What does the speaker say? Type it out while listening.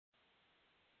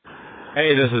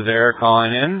Hey, this is Eric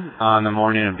calling in on the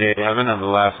morning of day 11 of the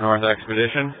Last North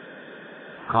expedition.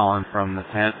 Calling from the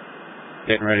tent,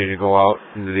 getting ready to go out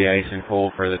into the ice and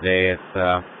cold for the day.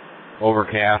 It's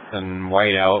overcast and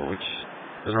white out, which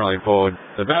doesn't really bode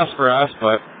the best for us,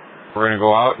 but we're going to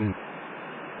go out and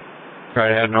try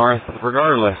to head north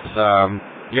regardless.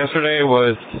 Yesterday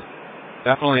was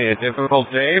definitely a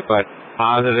difficult day, but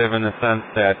positive in the sense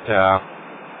that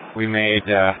we made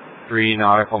 3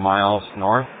 nautical miles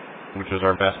north, which was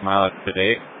our best mileage to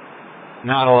date.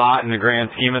 Not a lot in the grand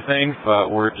scheme of things,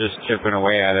 but we're just chipping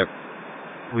away at it.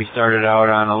 We started out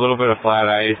on a little bit of flat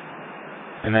ice,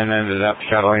 and then ended up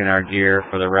shuttling our gear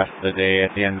for the rest of the day.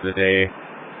 At the end of the day,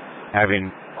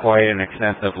 having quite an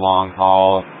extensive long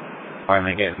haul,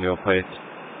 finally getting to a place,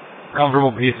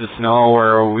 comfortable piece of snow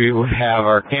where we would have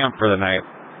our camp for the night.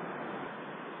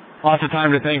 Lots of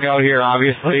time to think out here,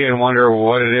 obviously, and wonder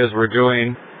what it is we're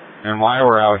doing and why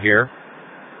we're out here.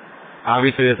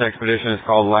 Obviously, this expedition is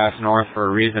called Last North for a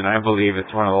reason. I believe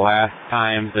it's one of the last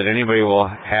times that anybody will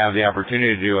have the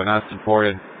opportunity to do an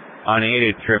unsupported,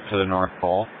 unaided trip to the North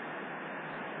Pole.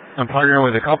 I'm partnering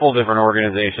with a couple different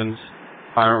organizations,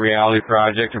 Climate Reality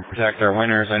Project and Protect Our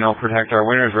Winners. I know Protect Our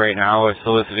Winners right now is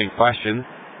soliciting questions.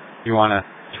 If you want to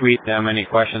tweet them any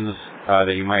questions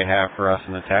that you might have for us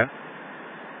in the tent.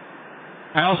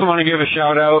 I also want to give a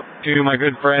shout out to my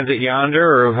good friends at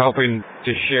Yonder who are helping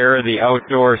to share the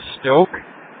Outdoor Stoke.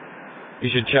 You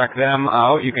should check them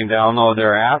out. You can download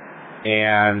their app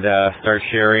and start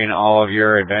sharing all of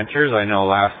your adventures. I know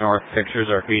Last North pictures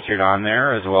are featured on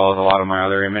there, as well as a lot of my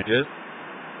other images.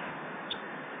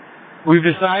 We've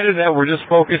decided that we're just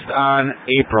focused on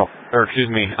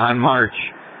on March.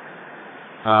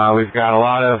 We've got a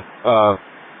lot of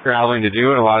traveling to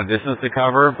do and a lot of distance to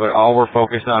cover, but all we're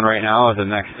focused on right now is the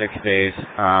next 6 days,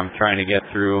 trying to get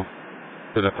through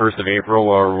to the 1st of April,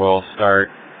 where we'll start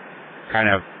kind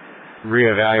of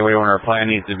reevaluating what our plan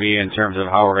needs to be in terms of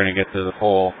how we're going to get to the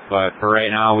pole. But for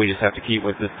right now, we just have to keep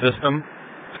with this system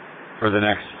for the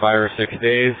next 5 or 6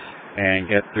 days and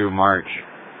get through March.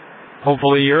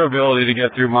 Hopefully your ability to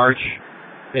get through March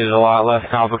is a lot less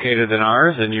complicated than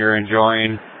ours, and you're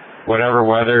enjoying whatever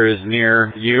weather is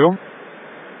near you,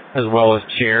 as well as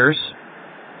chairs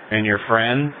and your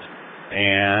friends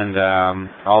and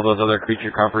all those other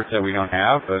creature comforts that we don't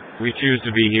have. But we choose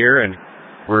to be here, and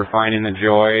we're finding the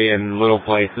joy in little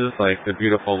places like the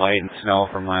beautiful light and snow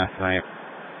from last night.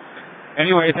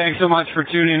 Anyway, thanks so much for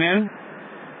tuning in.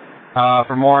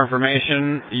 For more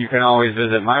information, you can always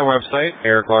visit my website,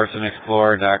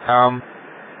 ericlarsonexplorer.com,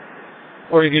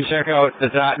 or you can check out the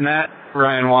 .net,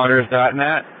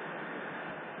 ryanwaters.net.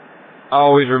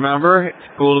 Always remember, it's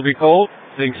cool to be cold.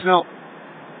 Think snow.